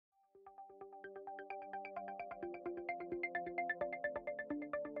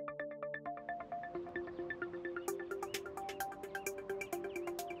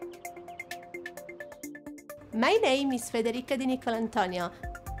My name is Federica Di Nicolantonio.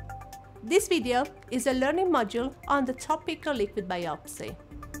 This video is a learning module on the topic of liquid biopsy.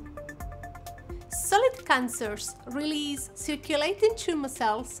 Solid cancers release circulating tumor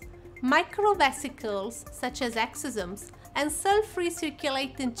cells, microvesicles such as exosomes, and cell-free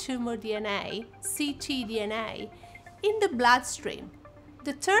circulating tumor DNA, ctDNA, in the bloodstream.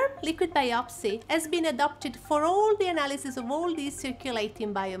 The term liquid biopsy has been adopted for all the analysis of all these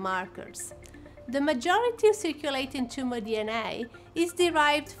circulating biomarkers. The majority of circulating tumor DNA is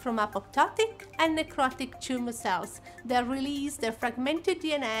derived from apoptotic and necrotic tumor cells that release their fragmented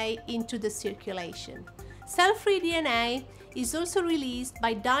DNA into the circulation. Cell-free DNA is also released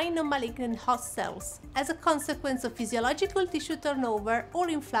by dying of malignant host cells as a consequence of physiological tissue turnover or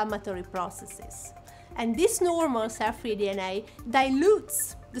inflammatory processes. And this normal cell-free DNA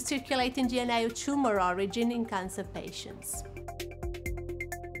dilutes the circulating DNA of tumor origin in cancer patients.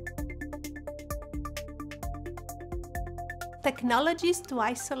 Technologies to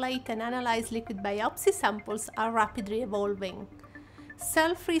isolate and analyze liquid biopsy samples are rapidly evolving.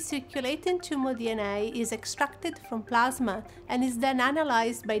 Cell-free circulating tumor DNA is extracted from plasma and is then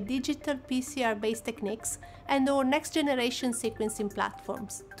analyzed by digital PCR-based techniques and/or next-generation sequencing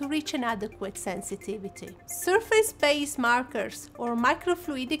platforms to reach an adequate sensitivity. Surface-based markers or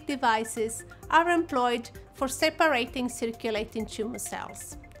microfluidic devices are employed for separating circulating tumor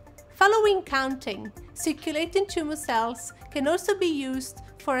cells. Following counting, circulating tumor cells can also be used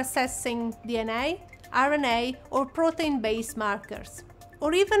for assessing DNA, RNA, or protein-based markers,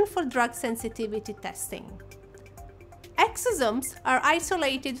 or even for drug sensitivity testing. Exosomes are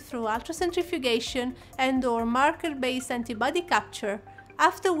isolated through ultracentrifugation and/or marker-based antibody capture,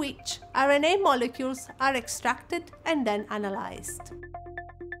 after which RNA molecules are extracted and then analyzed.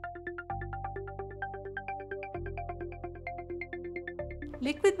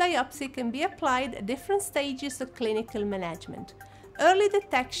 Liquid biopsy can be applied at different stages of clinical management. Early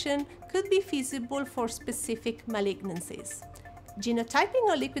detection could be feasible for specific malignancies.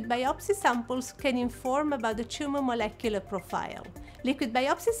 Genotyping of liquid biopsy samples can inform about the tumor molecular profile. Liquid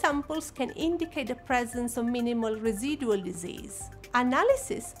biopsy samples can indicate the presence of minimal residual disease.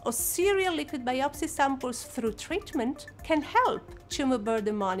 Analysis of serial liquid biopsy samples through treatment can help tumor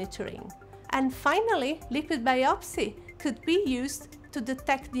burden monitoring. And finally, liquid biopsy could be used to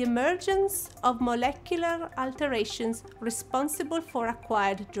detect the emergence of molecular alterations responsible for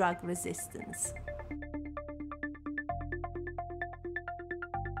acquired drug resistance.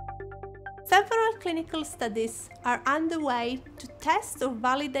 Several clinical studies are underway to test or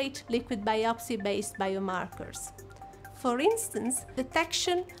validate liquid biopsy-based biomarkers. For instance,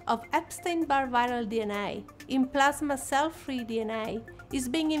 detection of Epstein-Barr viral DNA in plasma cell-free DNA is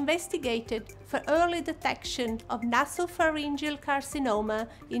being investigated for early detection of nasopharyngeal carcinoma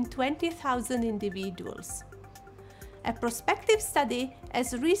in 20,000 individuals. A prospective study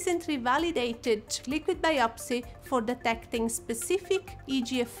has recently validated liquid biopsy for detecting specific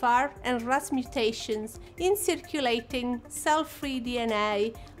EGFR and RAS mutations in circulating cell-free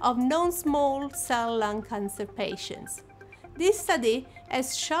DNA of non-small cell lung cancer patients. This study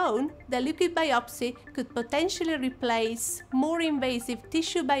has shown that liquid biopsy could potentially replace more invasive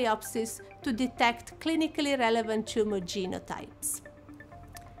tissue biopsies to detect clinically relevant tumor genotypes.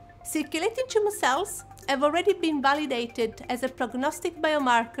 Circulating tumor cells have already been validated as a prognostic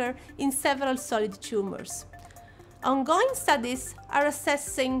biomarker in several solid tumors. Ongoing studies are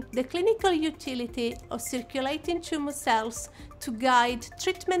assessing the clinical utility of circulating tumor cells to guide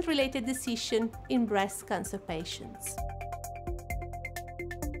treatment-related decisions in breast cancer patients.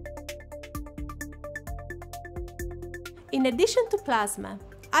 In addition to plasma,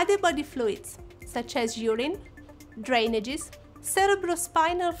 other body fluids, such as urine, drainages,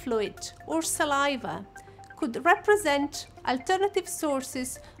 cerebrospinal fluid, or saliva, could represent alternative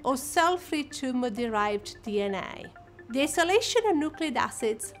sources of cell-free tumor-derived DNA. The isolation of nucleic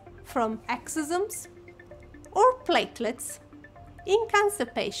acids from exosomes or platelets in cancer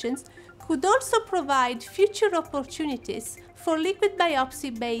patients could also provide future opportunities for liquid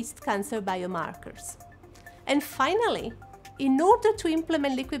biopsy-based cancer biomarkers. And finally, in order to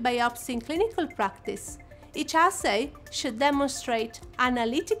implement liquid biopsy in clinical practice, each assay should demonstrate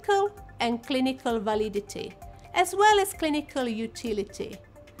analytical and clinical validity, as well as clinical utility.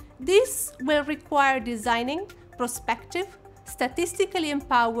 This will require designing prospective, statistically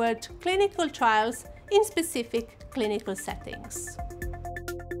empowered clinical trials in specific clinical settings.